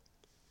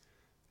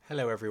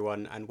Hello,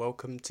 everyone, and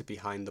welcome to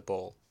Behind the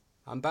Ball.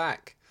 I'm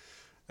back,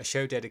 a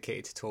show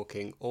dedicated to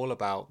talking all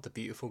about the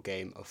beautiful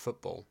game of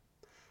football.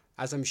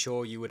 As I'm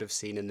sure you would have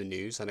seen in the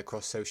news and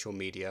across social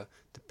media,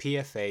 the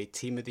PFA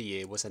Team of the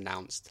Year was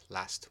announced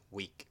last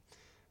week.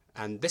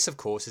 And this, of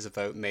course, is a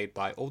vote made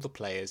by all the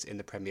players in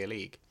the Premier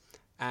League.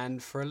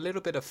 And for a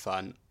little bit of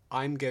fun,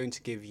 I'm going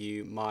to give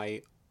you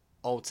my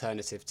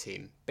alternative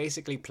team.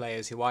 Basically,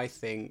 players who I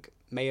think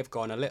may have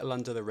gone a little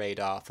under the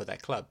radar for their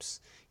clubs.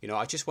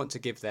 I just want to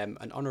give them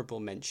an honourable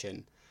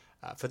mention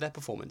for their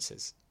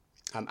performances.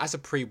 As a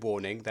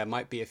pre-warning, there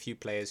might be a few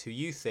players who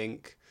you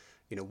think,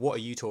 what are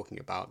you talking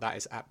about? That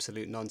is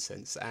absolute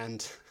nonsense.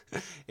 And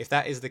if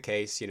that is the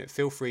case,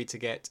 feel free to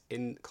get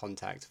in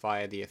contact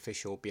via the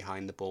official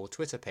Behind the Ball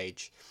Twitter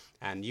page.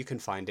 And you can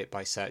find it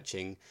by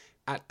searching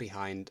at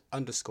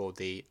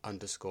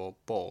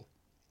behind_the_ball.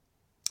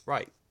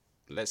 Right,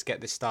 let's get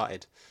this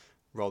started.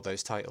 Roll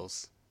those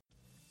titles.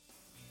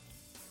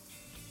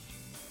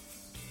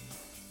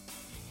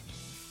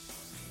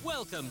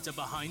 Welcome to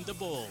Behind the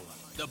Ball,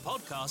 the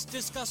podcast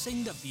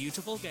discussing the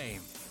beautiful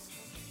game.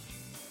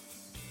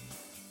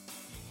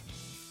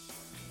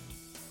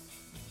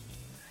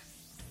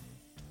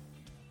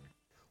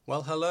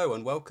 Well, hello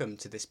and welcome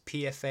to this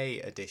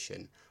PFA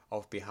edition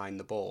of Behind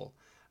the Ball.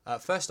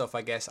 First off,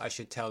 I guess I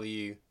should tell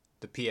you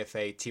the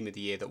PFA Team of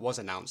the Year that was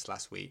announced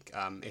last week,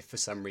 if for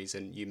some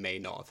reason you may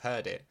not have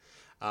heard it.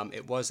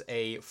 It was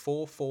a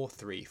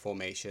 4-4-3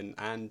 formation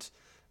and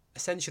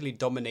essentially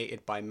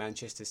dominated by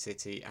Manchester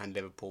City and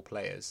Liverpool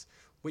players,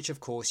 which of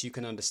course you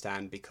can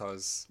understand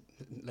because,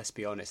 let's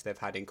be honest, they've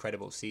had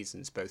incredible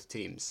seasons, both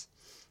teams.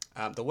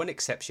 The one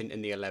exception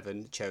in the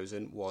 11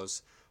 chosen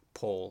was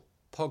Paul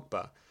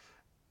Pogba.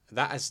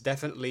 That has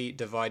definitely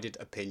divided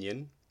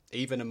opinion,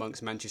 even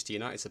amongst Manchester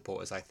United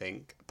supporters, I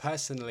think.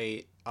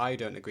 Personally, I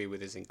don't agree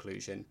with his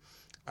inclusion.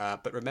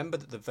 But remember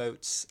that the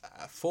votes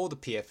for the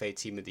PFA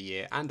Team of the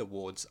Year and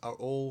awards are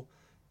all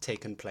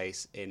taken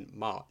place in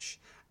March.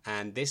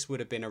 And this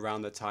would have been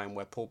around the time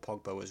where Paul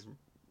Pogba was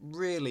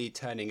really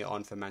turning it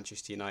on for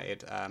Manchester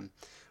United.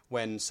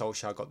 When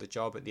Solskjaer got the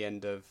job at the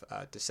end of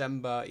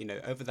December,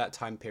 over that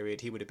time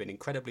period, he would have been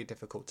incredibly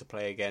difficult to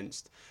play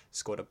against,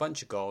 scored a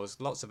bunch of goals,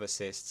 lots of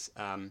assists,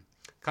 kind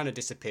of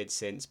disappeared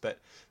since.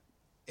 But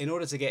in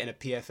order to get in a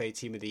PFA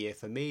Team of the Year,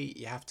 for me,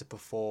 you have to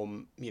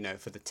perform,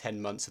 for the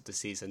 10 months of the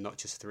season, not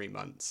just 3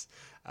 months,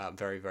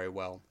 very, very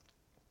well.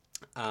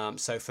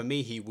 So for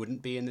me, he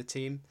wouldn't be in the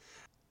team.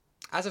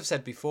 As I've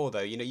said before, though,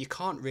 you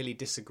can't really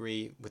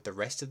disagree with the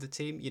rest of the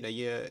team.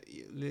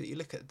 You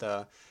look at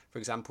for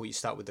example, you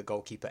start with the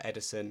goalkeeper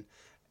Ederson.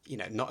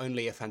 Not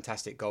only a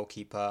fantastic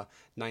goalkeeper,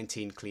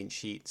 19 clean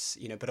sheets,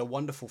 but a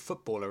wonderful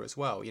footballer as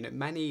well.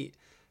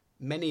 Many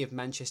of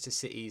Manchester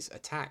City's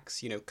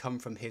attacks, come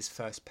from his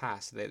first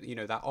pass.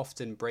 That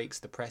often breaks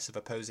the press of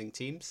opposing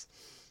teams.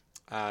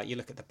 You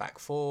look at the back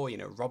four,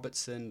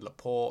 Robertson,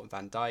 Laporte,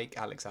 Van Dijk,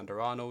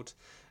 Alexander-Arnold.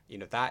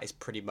 That is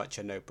pretty much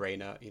a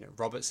no-brainer.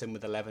 Robertson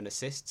with 11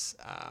 assists.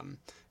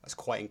 That's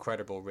quite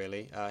incredible,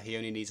 really. He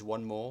only needs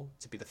one more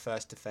to be the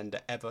first defender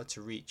ever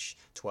to reach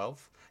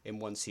 12 in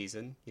one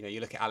season.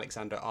 You look at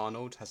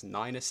Alexander-Arnold, has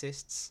 9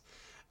 assists.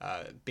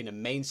 Been a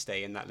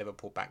mainstay in that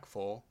Liverpool back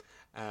four.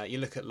 You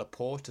look at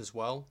Laporte as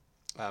well.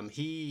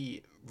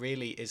 He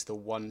really is the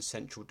one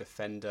central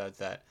defender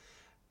that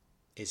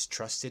is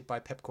trusted by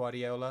Pep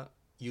Guardiola.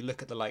 You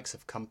look at the likes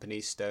of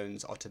Kompany,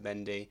 Stones,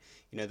 Otamendi,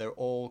 they're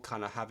all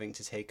kind of having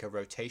to take a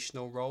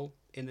rotational role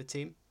in the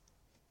team.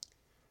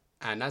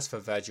 And as for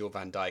Virgil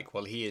van Dijk,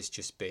 well, he has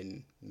just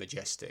been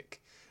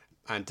majestic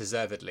and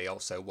deservedly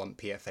also won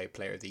PFA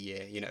Player of the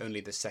Year,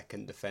 only the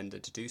second defender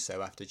to do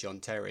so after John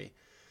Terry.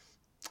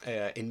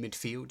 In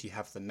midfield, you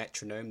have the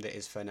metronome that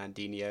is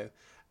Fernandinho,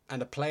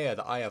 and a player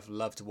that I have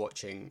loved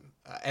watching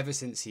ever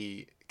since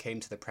he came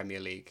to the Premier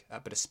League,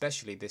 but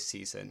especially this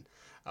season.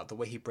 The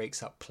way he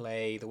breaks up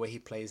play, the way he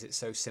plays it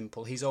so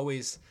simple. He's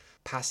always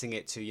passing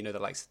it to, the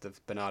likes of the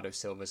Bernardo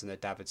Silvas and the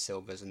David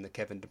Silvas and the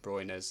Kevin De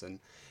Bruynes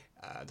and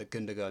the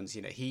Gundogan's.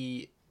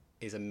 He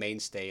is a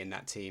mainstay in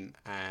that team,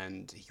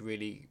 and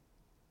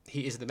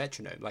he is the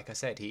metronome. Like I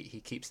said, he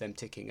keeps them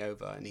ticking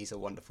over, and he's a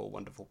wonderful,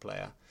 wonderful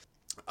player.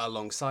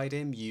 Alongside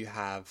him, you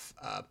have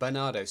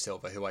Bernardo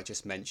Silva, who I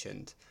just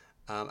mentioned.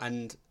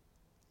 And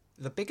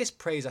the biggest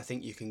praise I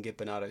think you can give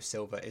Bernardo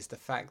Silva is the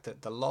fact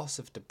that the loss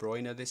of De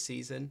Bruyne this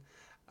season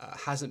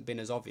hasn't been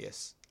as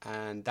obvious,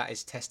 and that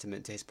is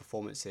testament to his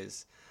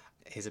performances,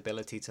 his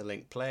ability to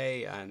link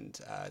play and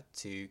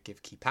to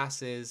give key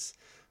passes.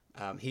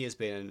 He has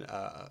been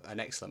an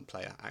excellent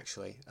player,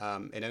 actually.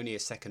 In only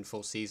his second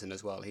full season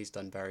as well, he's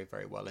done very,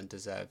 very well and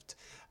deserved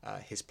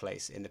his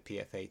place in the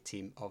PFA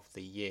Team of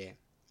the Year.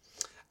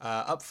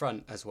 Up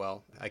front as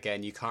well,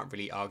 again, you can't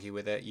really argue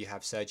with it. You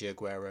have Sergio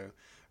Aguero,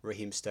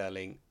 Raheem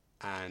Sterling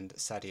and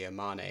Sadio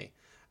Mane.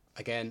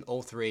 Again,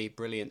 all three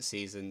brilliant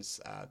seasons.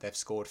 They've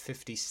scored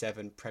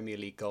 57 Premier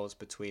League goals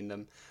between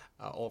them.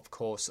 Of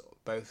course,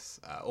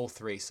 all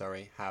three,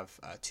 have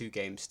 2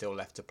 games still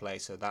left to play,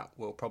 so that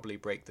will probably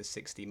break the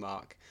 60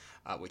 mark,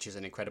 which is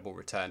an incredible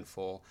return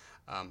for,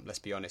 let's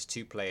be honest,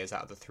 2 players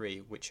out of the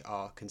 3 which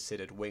are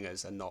considered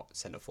wingers and not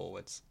centre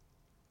forwards.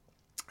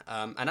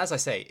 And as I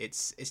say,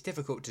 it's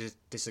difficult to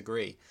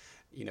disagree,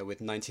 with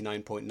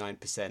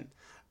 99.9%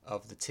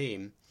 of the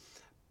team,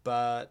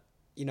 but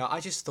I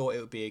just thought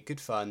it would be a good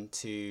fun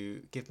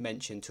to give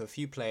mention to a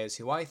few players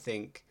who I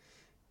think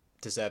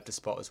deserved a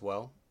spot as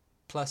well.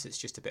 Plus, it's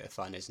just a bit of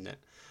fun, isn't it?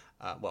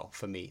 Well,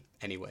 for me,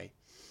 anyway.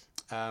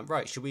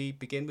 Right, should we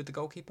begin with the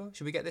goalkeeper?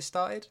 Should we get this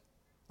started?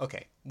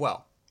 Okay,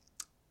 well,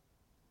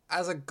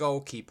 as a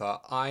goalkeeper,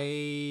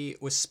 I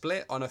was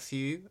split on a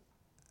few.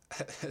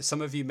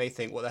 Some of you may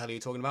think, what the hell are you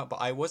talking about?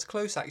 But I was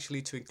close,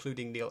 actually, to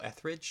including Neil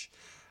Etheridge.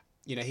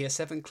 He has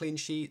 7 clean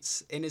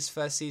sheets in his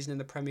first season in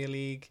the Premier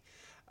League.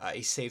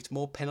 He saved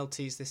more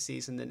penalties this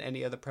season than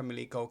any other Premier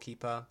League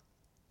goalkeeper.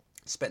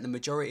 Spent the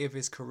majority of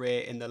his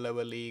career in the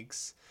lower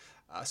leagues.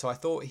 So I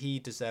thought he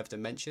deserved a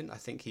mention. I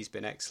think he's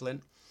been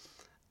excellent.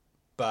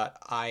 But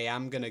I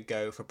am going to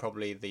go for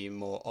probably the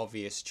more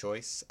obvious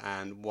choice,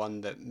 and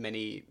one that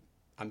many,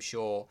 I'm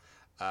sure,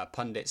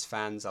 pundits,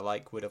 fans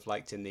alike would have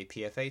liked in the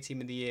PFA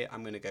Team of the Year.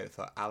 I'm going to go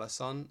for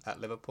Alisson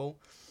at Liverpool.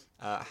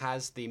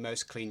 Has the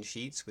most clean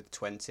sheets with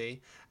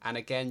 20. And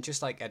again,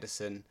 just like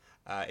Ederson,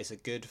 is a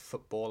good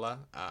footballer,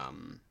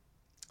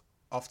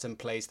 often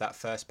plays that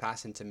first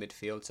pass into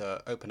midfield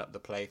to open up the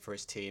play for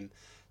his team.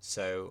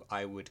 So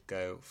I would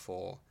go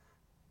for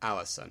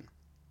Alisson.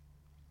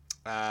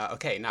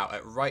 Okay, now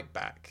at right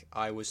back,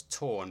 I was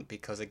torn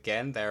because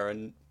again there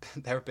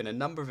have been a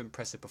number of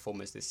impressive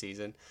performers this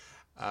season.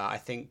 I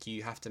think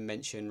you have to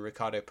mention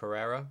Ricardo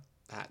Pereira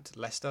at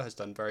Leicester has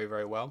done very,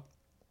 very well.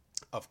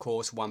 Of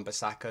course,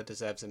 Wan-Bissaka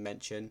deserves a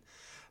mention.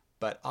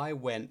 But I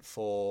went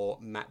for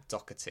Matt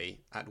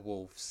Doherty at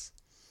Wolves.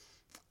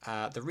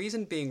 The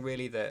reason being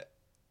really that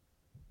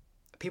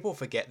people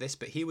forget this,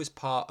 but he was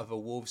part of a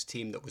Wolves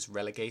team that was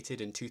relegated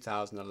in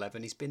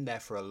 2011. He's been there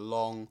for a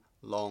long,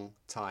 long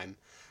time.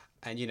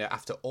 And,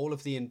 after all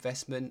of the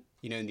investment,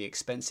 in the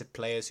expensive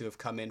players who have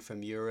come in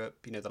from Europe,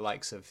 the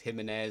likes of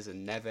Jimenez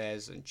and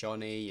Neves and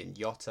Johnny and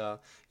Jota,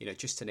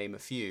 just to name a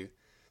few,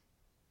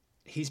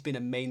 he's been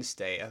a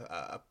mainstay,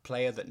 a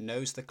player that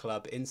knows the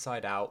club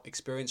inside out,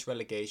 experienced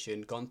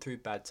relegation, gone through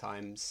bad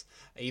times,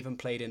 even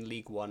played in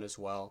League One as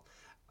well.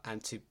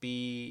 And to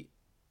be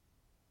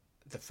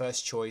the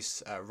first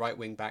choice right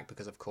wing back,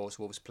 because of course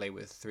Wolves play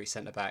with 3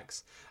 centre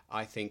backs,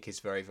 I think is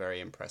very, very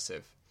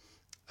impressive.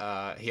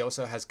 He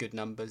also has good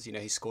numbers.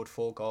 He's scored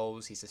 4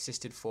 goals, he's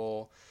assisted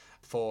 4.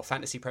 For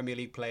Fantasy Premier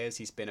League players,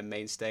 he's been a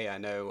mainstay. I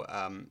know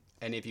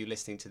any of you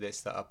listening to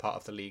this that are part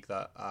of the league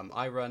that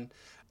I run,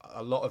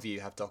 a lot of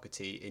you have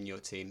Doherty in your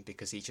team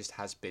because he just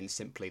has been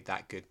simply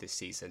that good this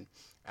season.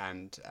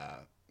 And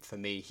for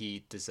me,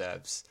 he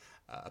deserves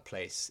a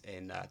place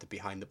in the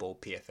Behind the Ball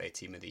PFA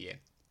Team of the Year.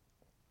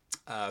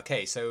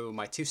 Okay, so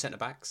my 2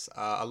 centre-backs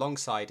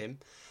alongside him.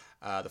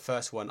 The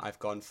first one I've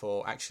gone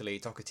for actually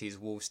Doherty's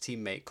Wolves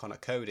teammate Conor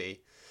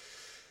Coady.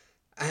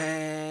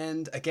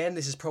 And again,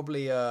 this is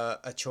probably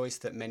a choice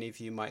that many of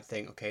you might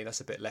think, okay,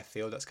 that's a bit left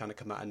field, that's kind of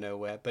come out of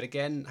nowhere. But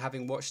again,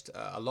 having watched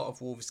a lot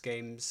of Wolves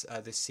games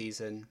this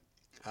season,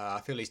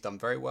 I feel he's done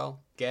very well.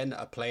 Again,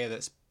 a player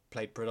that's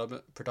played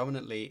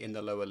predominantly in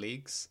the lower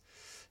leagues.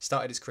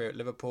 Started his career at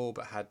Liverpool,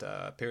 but had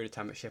a period of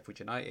time at Sheffield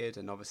United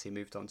and obviously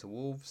moved on to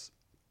Wolves.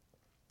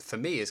 For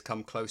me, has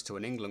come close to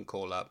an England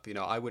call-up.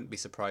 I wouldn't be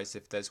surprised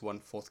if there's one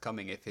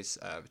forthcoming if his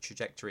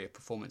trajectory of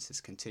performances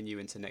continue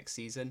into next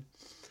season.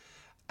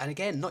 And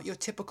again, not your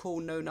typical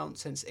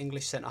no-nonsense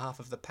English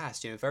centre-half of the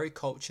past. Very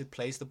cultured,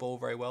 plays the ball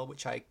very well,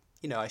 which I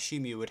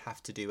assume you would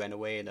have to do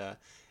anyway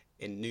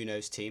in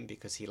Nuno's team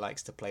because he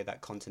likes to play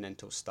that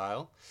continental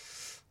style.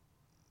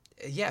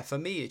 Yeah, for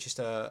me, it's just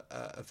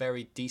a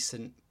very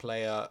decent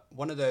player.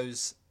 One of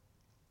those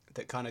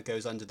that kind of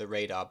goes under the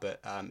radar,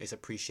 but is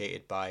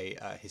appreciated by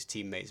his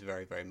teammates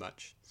very, very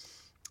much.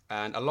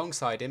 And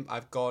alongside him,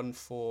 I've gone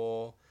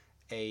for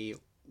a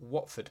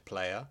Watford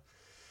player.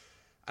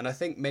 And I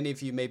think many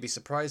of you may be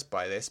surprised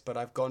by this, but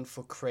I've gone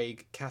for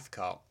Craig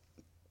Cathcart.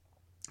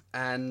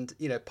 And,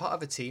 part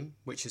of a team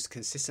which has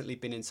consistently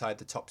been inside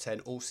the top 10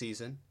 all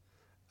season.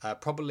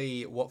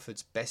 Probably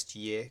Watford's best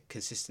year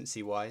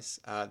consistency-wise.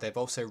 They've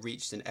also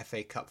reached an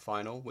FA Cup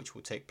final, which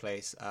will take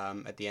place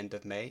at the end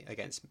of May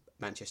against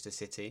Manchester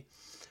City.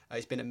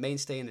 He's been a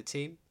mainstay in the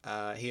team.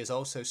 He has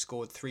also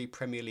scored 3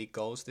 Premier League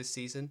goals this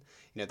season.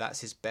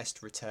 That's his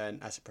best return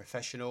as a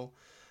professional.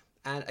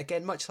 And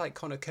again, much like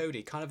Conor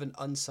Coady, kind of an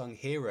unsung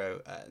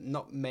hero.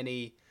 Not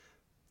many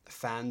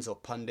fans or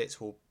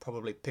pundits will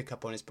probably pick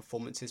up on his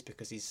performances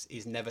because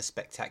he's never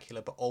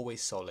spectacular, but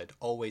always solid,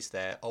 always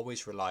there,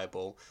 always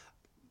reliable.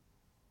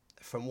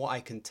 From what I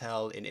can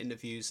tell in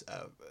interviews,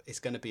 is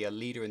going to be a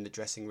leader in the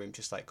dressing room,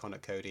 just like Conor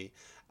Coady,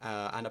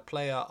 and a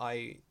player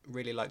I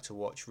really like to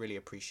watch, really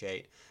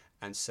appreciate,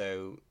 and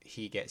so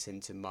he gets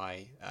into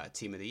my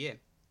team of the year.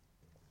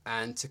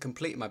 And to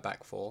complete my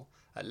back four,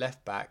 at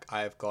left back,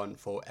 I have gone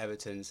for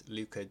Everton's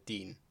Luca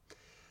Digne.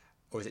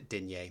 Or is it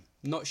Digne?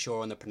 Not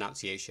sure on the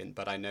pronunciation,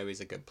 but I know he's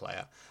a good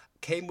player.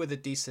 Came with a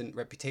decent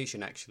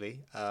reputation,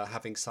 actually,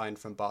 having signed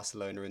from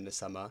Barcelona in the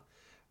summer.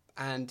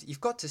 And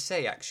you've got to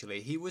say,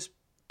 actually, he was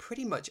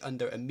pretty much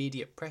under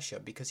immediate pressure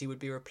because he would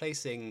be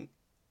replacing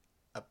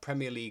a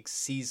Premier League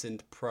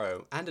seasoned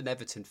pro and an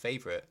Everton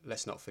favourite,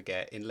 let's not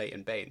forget, in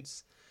Leighton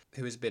Baines,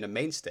 who has been a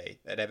mainstay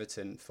at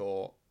Everton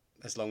for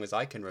as long as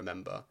I can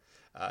remember,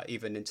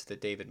 even into the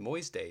David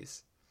Moyes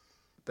days.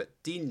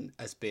 But Digne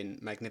has been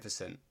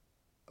magnificent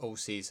all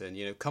season,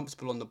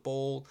 comfortable on the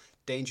ball,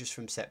 dangerous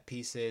from set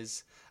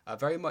pieces,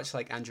 very much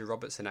like Andrew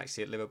Robertson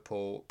actually at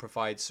Liverpool,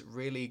 provides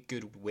really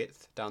good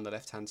width down the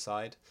left-hand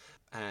side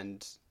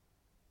and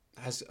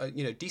has,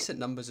 decent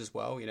numbers as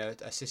well,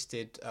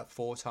 assisted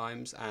 4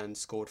 times and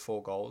scored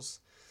 4 goals.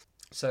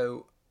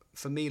 So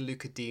for me,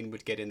 Luca Digne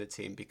would get in the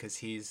team because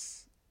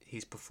he's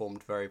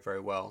performed very, very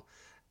well.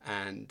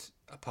 And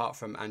apart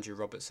from Andrew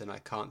Robertson, I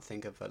can't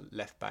think of a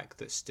left-back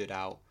that stood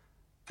out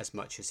as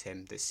much as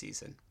him this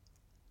season.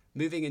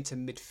 Moving into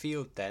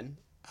midfield then,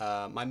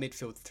 my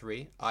midfield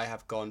 3, I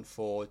have gone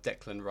for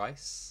Declan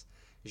Rice,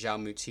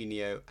 João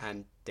Moutinho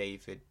and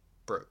David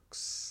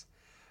Brooks.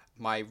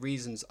 My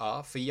reasons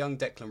are, for young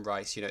Declan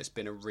Rice, it's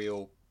been a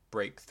real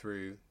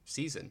breakthrough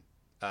season.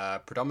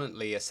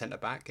 Predominantly a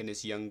centre-back in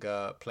his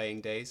younger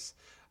playing days,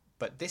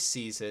 but this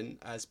season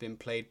has been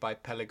played by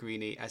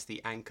Pellegrini as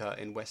the anchor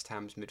in West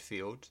Ham's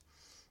midfield.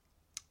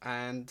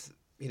 And,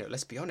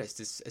 let's be honest,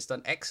 it's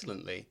done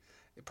excellently.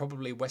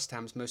 Probably West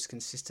Ham's most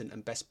consistent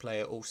and best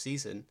player all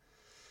season.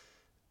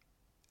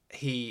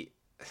 He,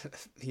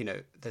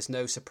 there's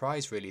no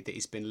surprise really that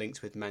he's been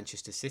linked with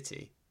Manchester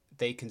City.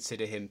 They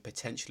consider him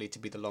potentially to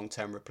be the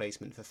long-term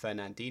replacement for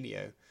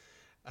Fernandinho.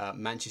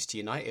 Manchester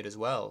United as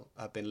well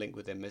have been linked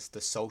with him as the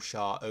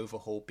Solskjaer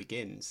overhaul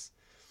begins.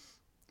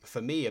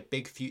 For me, a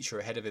big future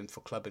ahead of him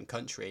for club and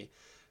country.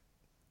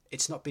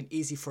 It's not been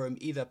easy for him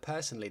either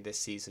personally this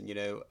season,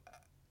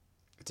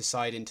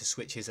 deciding to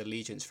switch his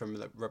allegiance from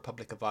the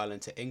Republic of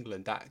Ireland to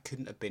England. That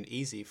couldn't have been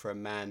easy for a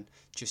man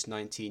just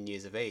 19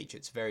 years of age.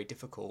 It's very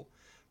difficult,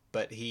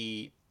 but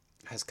he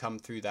has come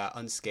through that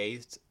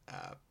unscathed,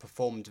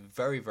 performed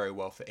very, very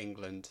well for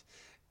England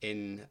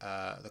in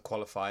the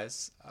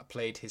qualifiers,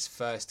 played his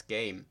first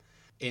game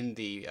in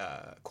the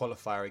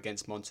qualifier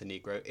against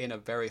Montenegro in a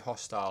very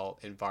hostile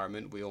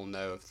environment. We all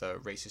know of the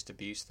racist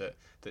abuse that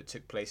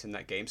took place in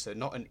that game, so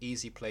not an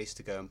easy place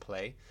to go and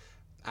play,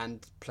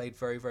 and played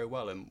very, very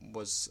well and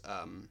was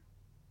an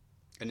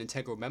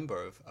integral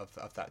member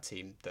of that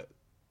team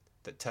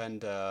that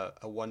turned a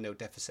 1-0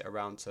 deficit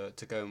around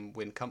to go and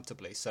win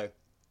comfortably. So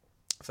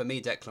for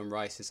me, Declan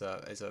Rice is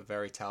a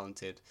very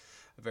talented,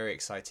 very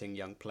exciting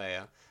young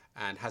player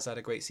and has had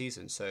a great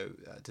season, so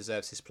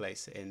deserves his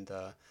place in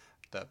the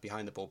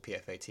Behind the Ball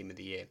PFA Team of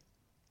the Year.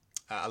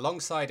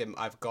 Alongside him,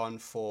 I've gone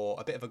for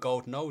a bit of a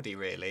golden oldie,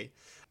 really,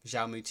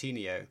 João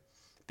Moutinho,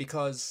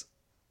 because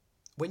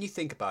when you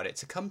think about it,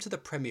 to come to the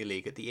Premier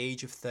League at the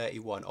age of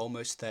 31,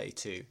 almost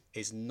 32,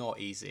 is not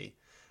easy.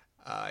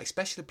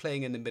 Especially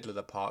playing in the middle of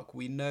the park.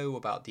 We know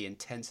about the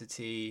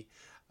intensity,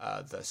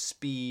 the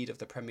speed of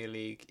the Premier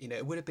League.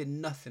 It would have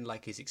been nothing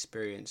like he's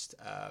experienced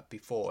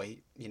before.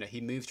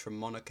 He moved from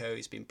Monaco.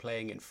 He's been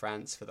playing in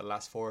France for the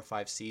last 4 or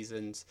 5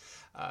 seasons.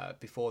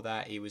 Before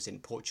that, he was in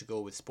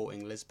Portugal with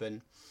Sporting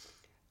Lisbon.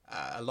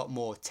 A lot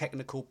more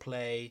technical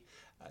play,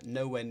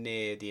 nowhere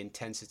near the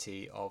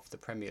intensity of the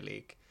Premier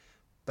League.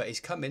 But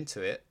he's come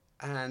into it,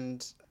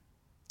 and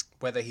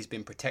whether he's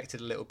been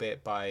protected a little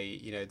bit by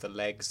the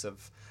legs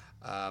of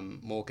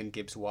Morgan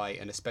Gibbs-White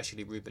and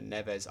especially Ruben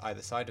Neves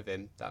either side of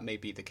him, that may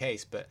be the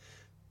case, but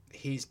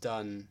he's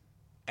done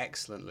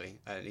excellently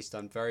and he's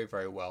done very,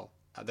 very well.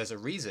 There's a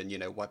reason,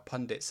 why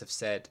pundits have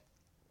said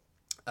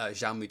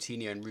João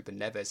Moutinho and Ruben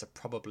Neves are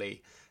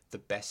probably the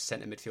best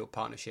centre midfield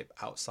partnership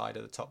outside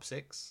of the top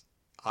 6.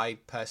 I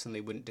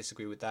personally wouldn't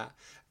disagree with that.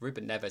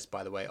 Ruben Neves,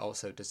 by the way,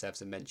 also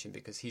deserves a mention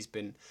because he's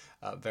been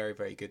very,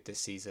 very good this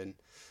season.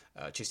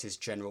 Just his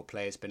general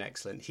play has been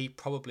excellent. He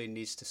probably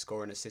needs to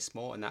score and assist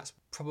more, and that's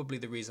probably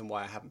the reason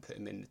why I haven't put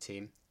him in the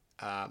team.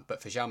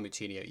 But for João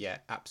Moutinho, yeah,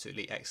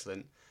 absolutely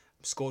excellent.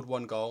 Scored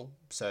 1 goal,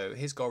 so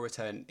his goal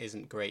return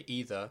isn't great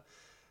either,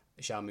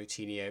 João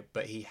Moutinho,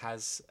 but he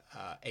has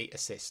 8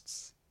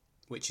 assists,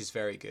 which is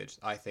very good,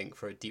 I think,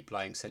 for a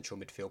deep-lying central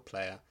midfield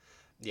player.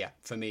 Yeah,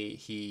 for me,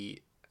 he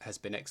has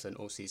been excellent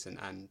all season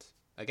and,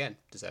 again,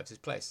 deserves his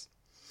place.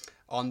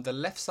 On the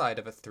left side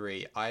of a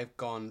 3, I've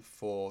gone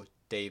for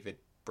David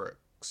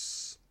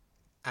Brooks.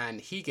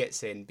 And he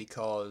gets in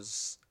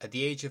because at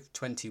the age of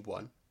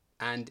 21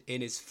 and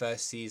in his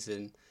first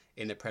season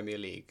in the Premier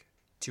League,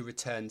 to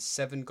return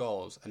 7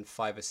 goals and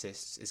 5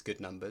 assists is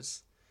good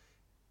numbers.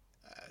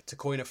 To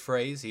coin a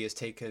phrase, he has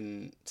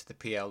taken to the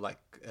PL like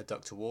a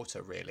duck to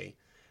water, really.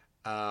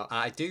 And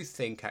I do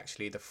think,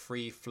 actually, the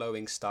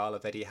free-flowing style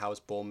of Eddie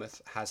Howe's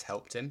Bournemouth has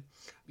helped him.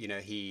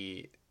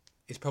 He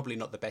is probably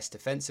not the best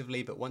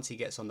defensively, but once he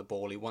gets on the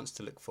ball, he wants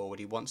to look forward,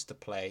 he wants to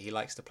play, he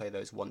likes to play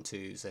those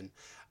 1-2s, and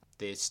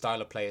The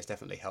style of play has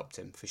definitely helped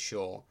him for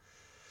sure.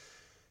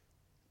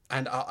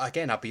 And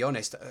again, I'll be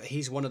honest,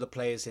 he's one of the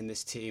players in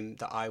this team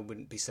that I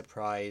wouldn't be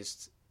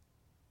surprised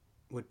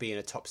would be in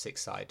a top 6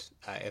 side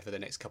over the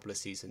next couple of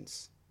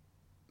seasons.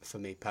 For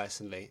me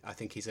personally, I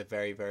think he's a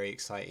very, very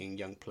exciting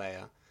young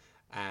player.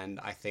 And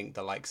I think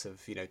the likes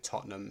of,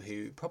 Tottenham,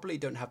 who probably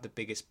don't have the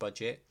biggest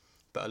budget,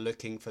 but are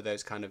looking for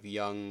those kind of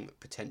young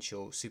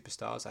potential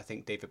superstars, I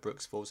think David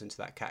Brooks falls into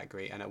that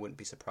category, and I wouldn't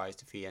be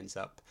surprised if he ends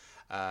up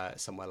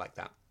somewhere like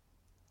that.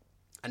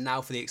 And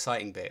now for the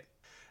exciting bit.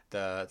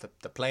 The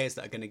players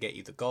that are going to get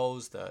you the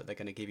goals, they're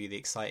going to give you the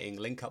exciting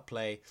link-up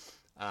play.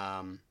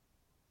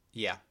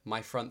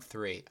 My front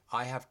three.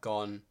 I have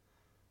gone,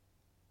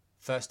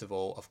 first of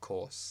all, of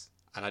course,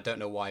 and I don't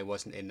know why he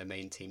wasn't in the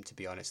main team, to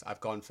be honest. I've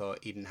gone for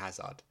Eden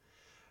Hazard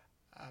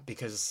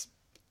because,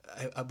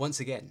 once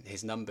again,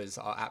 his numbers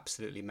are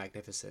absolutely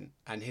magnificent,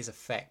 and his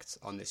effect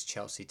on this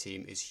Chelsea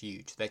team is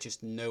huge. They're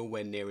just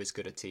nowhere near as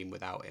good a team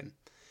without him.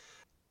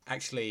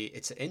 Actually,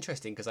 it's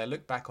interesting because I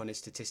look back on his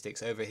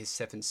statistics over his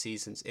 7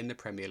 seasons in the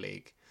Premier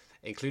League,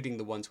 including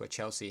the ones where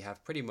Chelsea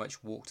have pretty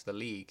much walked the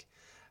league.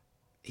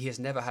 He has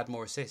never had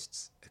more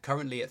assists,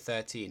 currently at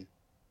 13.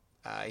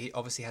 He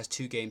obviously has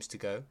 2 games to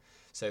go,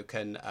 so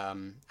can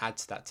add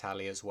to that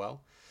tally as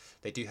well.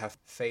 They do have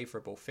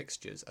favourable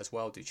fixtures as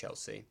well, do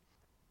Chelsea.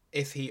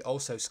 If he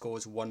also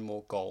scores 1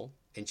 more goal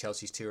in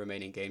Chelsea's 2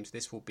 remaining games,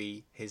 this will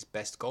be his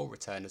best goal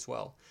return as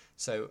well.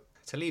 So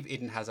to leave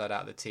Eden Hazard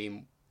out of the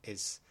team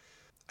is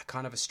a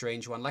kind of a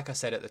strange one. Like I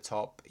said at the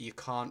top, you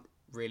can't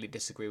really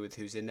disagree with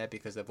who's in there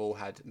because they've all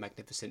had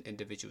magnificent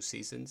individual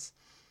seasons.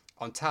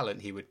 On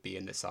talent, he would be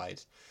in the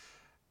side.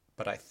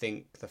 But I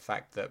think the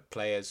fact that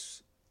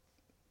players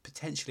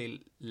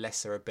potentially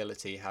lesser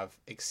ability have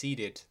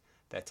exceeded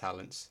their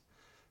talents,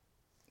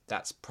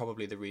 that's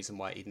probably the reason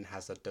why Eden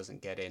Hazard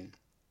doesn't get in.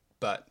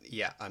 But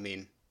yeah, I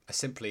mean, a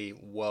simply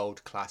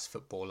world-class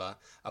footballer,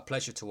 a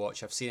pleasure to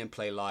watch. I've seen him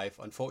play live,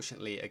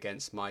 unfortunately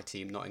against my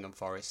team, Nottingham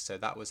Forest, so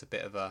that was a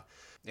bit of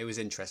it was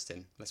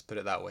interesting, let's put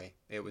it that way.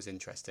 It was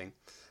interesting.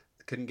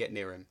 Couldn't get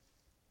near him.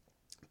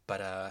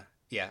 But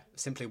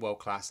simply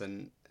world-class,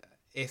 and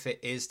if it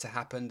is to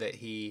happen that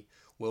he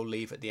will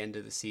leave at the end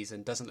of the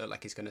season, doesn't look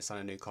like he's going to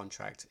sign a new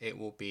contract, it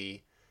will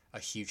be a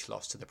huge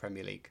loss to the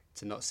Premier League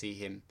to not see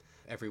him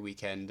every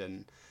weekend,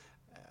 and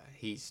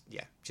he's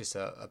just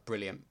a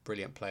brilliant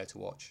player to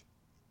watch.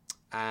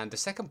 And the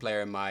second player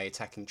in my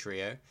attacking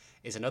trio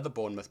is another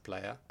Bournemouth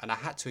player, and I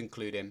had to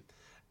include him.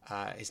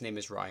 His name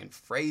is Ryan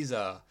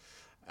Fraser.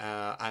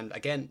 And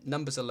again,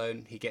 numbers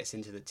alone, he gets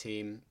into the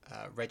team.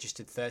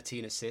 Registered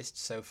 13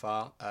 assists so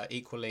far,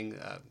 equaling,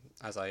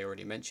 as I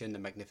already mentioned, the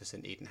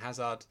magnificent Eden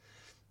Hazard.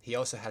 He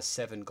also has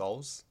 7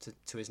 goals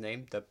to his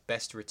name, the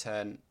best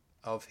return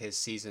of his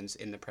seasons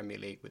in the Premier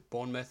League with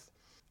Bournemouth.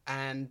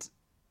 And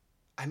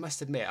I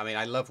must admit, I mean,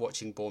 I love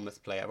watching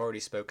Bournemouth play. I've already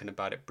spoken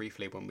about it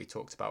briefly when we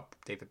talked about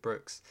David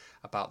Brooks,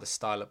 about the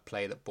style of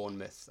play that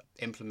Bournemouth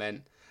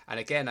implement. And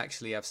again,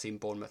 actually, I've seen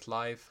Bournemouth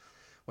live.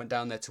 Went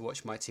down there to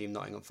watch my team,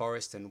 Nottingham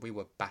Forest, and we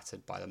were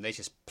battered by them. They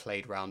just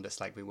played round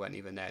us like we weren't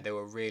even there. They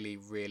were really,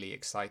 really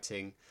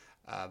exciting,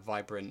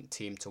 vibrant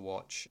team to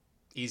watch.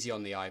 Easy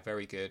on the eye,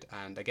 very good.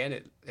 And again,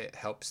 it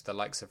helps the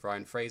likes of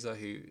Ryan Fraser,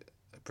 who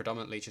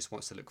predominantly just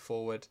wants to look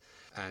forward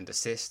and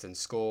assist and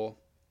score.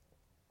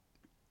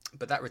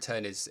 But that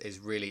return is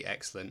really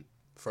excellent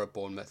for a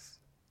Bournemouth.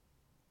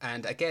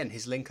 And again,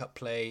 his link-up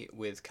play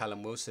with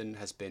Callum Wilson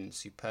has been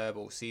superb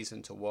all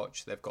season to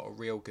watch. They've got a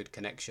real good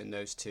connection,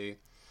 those two.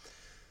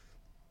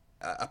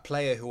 A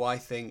player who I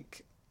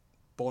think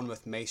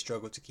Bournemouth may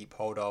struggle to keep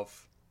hold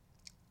of.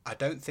 I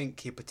don't think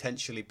he'll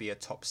potentially be a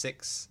top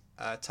 6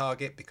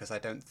 target, because I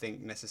don't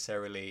think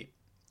necessarily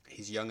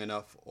he's young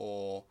enough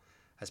or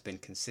has been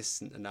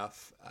consistent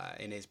enough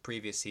in his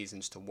previous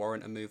seasons to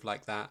warrant a move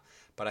like that.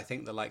 But I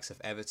think the likes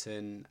of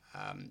Everton,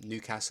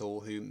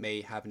 Newcastle, who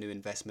may have new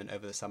investment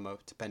over the summer,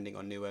 depending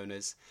on new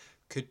owners,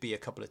 could be a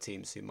couple of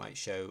teams who might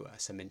show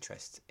some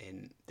interest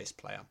in this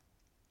player.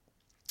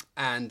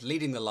 And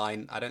leading the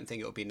line, I don't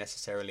think it will be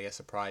necessarily a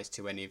surprise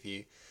to any of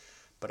you,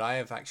 but I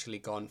have actually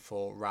gone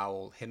for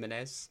Raul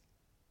Jimenez.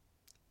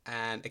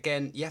 And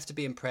again, you have to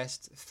be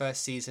impressed.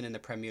 First season in the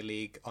Premier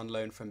League, on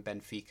loan from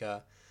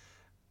Benfica.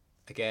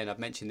 Again, I've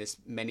mentioned this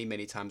many,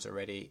 many times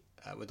already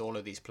with all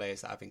of these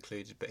players that I've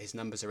included, but his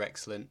numbers are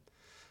excellent.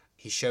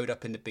 He showed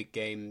up in the big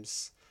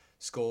games,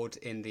 scored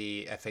in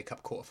the FA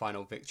Cup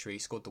quarter-final victory,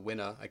 scored the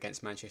winner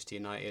against Manchester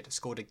United,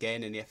 scored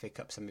again in the FA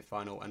Cup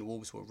semi-final, and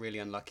Wolves were really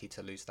unlucky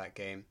to lose that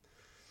game.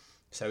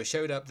 So he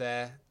showed up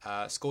there,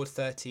 scored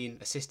 13,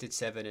 assisted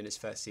 7 in his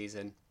first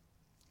season.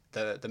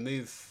 The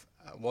move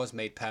was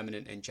made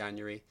permanent in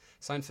January,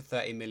 signed for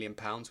 £30 million,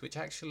 which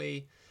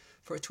actually,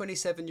 for a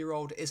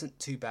 27-year-old, isn't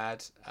too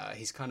bad.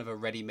 He's kind of a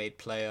ready-made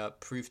player,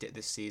 proved it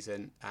this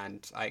season,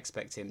 and I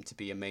expect him to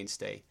be a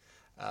mainstay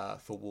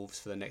for Wolves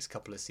for the next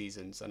couple of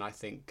seasons. And I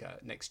think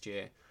next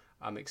year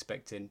I'm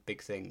expecting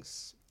big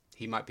things.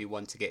 He might be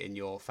one to get in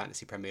your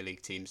fantasy Premier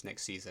League teams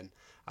next season.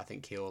 I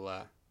think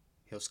he'll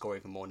score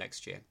even more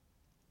next year.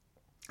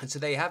 And so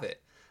there you have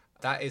it.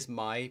 That is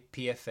my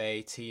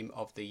PFA team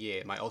of the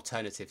year, my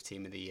alternative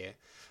team of the year.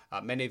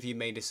 Many of you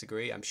may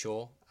disagree, I'm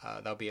sure.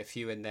 There'll be a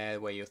few in there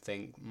where you'll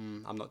think,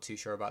 I'm not too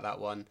sure about that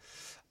one.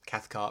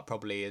 Cathcart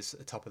probably is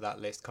top of that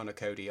list, Connor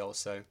Cody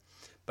also.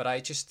 But I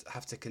just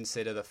have to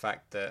consider the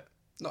fact that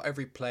not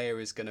every player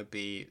is going to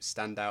be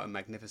standout and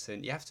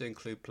magnificent. You have to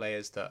include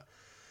players that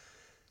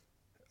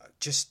are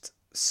just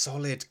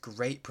solid,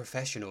 great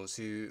professionals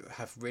who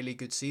have really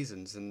good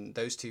seasons. And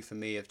those two for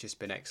me have just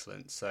been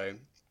excellent. So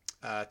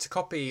to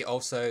copy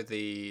also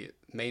the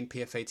main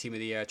PFA team of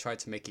the year, I tried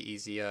to make it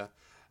easier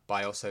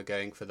by also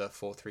going for the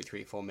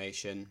 4-3-3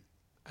 formation.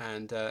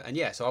 And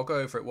yeah, so I'll go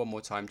over it one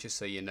more time just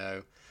so you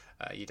know.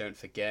 You don't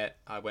forget.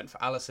 I went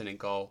for Allison in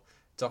goal,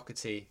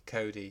 Doherty,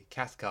 Cody,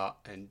 Cathcart,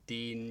 and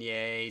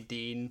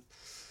Dean.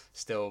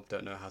 Still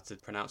don't know how to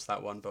pronounce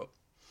that one, but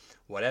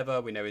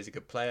whatever. We know he's a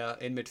good player.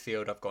 In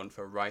midfield, I've gone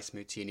for Rice,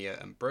 Moutinho,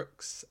 and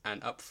Brooks.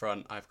 And up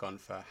front, I've gone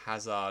for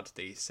Hazard,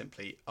 the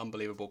simply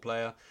unbelievable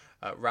player,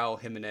 Raul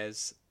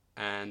Jimenez,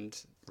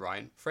 and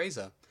Ryan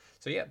Fraser.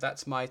 So yeah,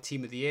 that's my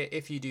team of the year.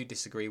 If you do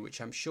disagree, which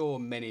I'm sure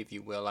many of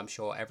you will, I'm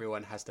sure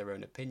everyone has their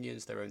own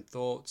opinions, their own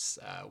thoughts.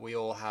 We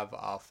all have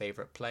our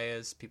favourite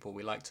players, people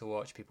we like to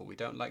watch, people we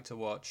don't like to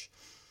watch.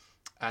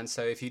 And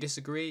so if you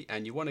disagree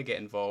and you want to get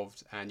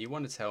involved and you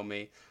want to tell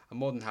me, I'm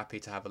more than happy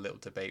to have a little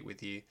debate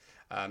with you.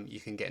 You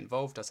can get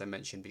involved, as I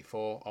mentioned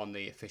before, on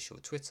the official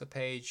Twitter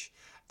page.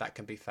 That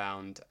can be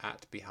found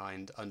at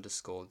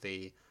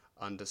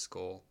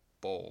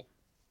behind_the_ball.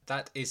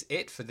 That is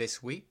it for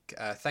this week.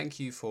 Thank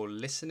you for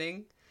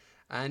listening,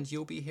 and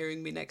you'll be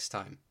hearing me next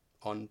time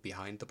on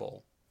Behind the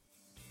Ball.